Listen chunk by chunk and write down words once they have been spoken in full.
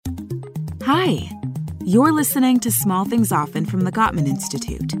Hi, you're listening to Small Things Often from the Gottman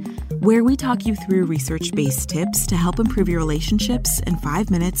Institute, where we talk you through research-based tips to help improve your relationships in 5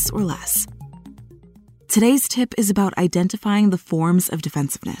 minutes or less. Today's tip is about identifying the forms of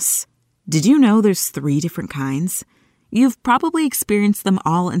defensiveness. Did you know there's 3 different kinds? You've probably experienced them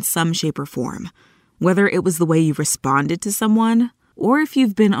all in some shape or form, whether it was the way you responded to someone or if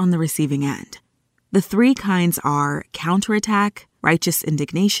you've been on the receiving end. The 3 kinds are counterattack, righteous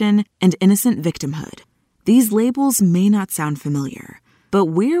indignation, and innocent victimhood. These labels may not sound familiar, but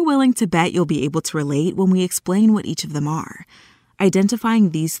we're willing to bet you'll be able to relate when we explain what each of them are. Identifying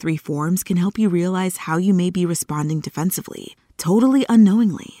these 3 forms can help you realize how you may be responding defensively, totally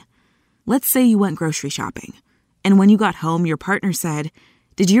unknowingly. Let's say you went grocery shopping, and when you got home, your partner said,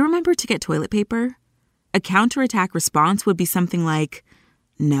 "Did you remember to get toilet paper?" A counterattack response would be something like,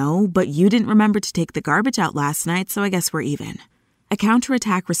 "No, but you didn't remember to take the garbage out last night, so I guess we're even." A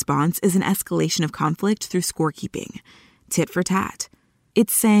counterattack response is an escalation of conflict through scorekeeping, tit for tat.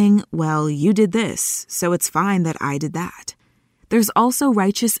 It's saying, well, you did this, so it's fine that I did that. There's also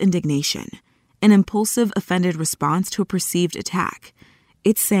righteous indignation, an impulsive, offended response to a perceived attack.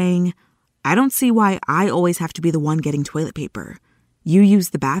 It's saying, I don't see why I always have to be the one getting toilet paper. You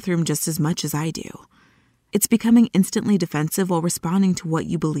use the bathroom just as much as I do. It's becoming instantly defensive while responding to what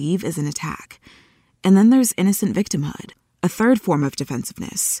you believe is an attack. And then there's innocent victimhood, a third form of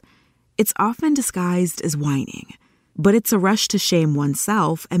defensiveness. It's often disguised as whining, but it's a rush to shame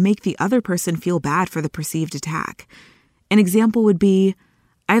oneself and make the other person feel bad for the perceived attack. An example would be,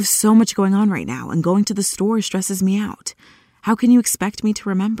 I have so much going on right now, and going to the store stresses me out. How can you expect me to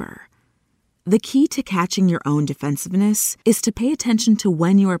remember? The key to catching your own defensiveness is to pay attention to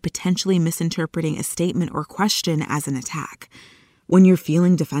when you are potentially misinterpreting a statement or question as an attack. When you're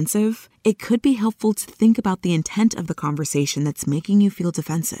feeling defensive, it could be helpful to think about the intent of the conversation that's making you feel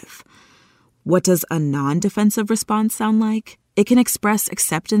defensive. What does a non-defensive response sound like? It can express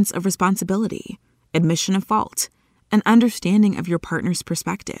acceptance of responsibility, admission of fault, an understanding of your partner's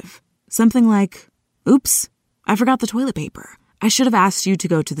perspective. Something like, "Oops, I forgot the toilet paper. I should have asked you to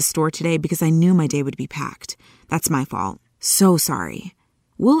go to the store today because I knew my day would be packed. That's my fault. So sorry."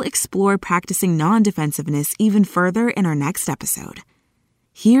 We'll explore practicing non-defensiveness even further in our next episode.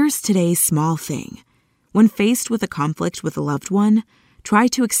 Here's today's small thing. When faced with a conflict with a loved one, try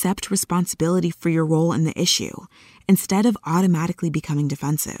to accept responsibility for your role in the issue instead of automatically becoming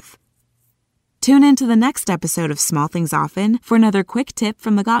defensive. Tune in to the next episode of Small Things Often for another quick tip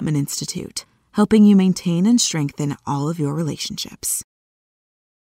from the Gottman Institute, helping you maintain and strengthen all of your relationships.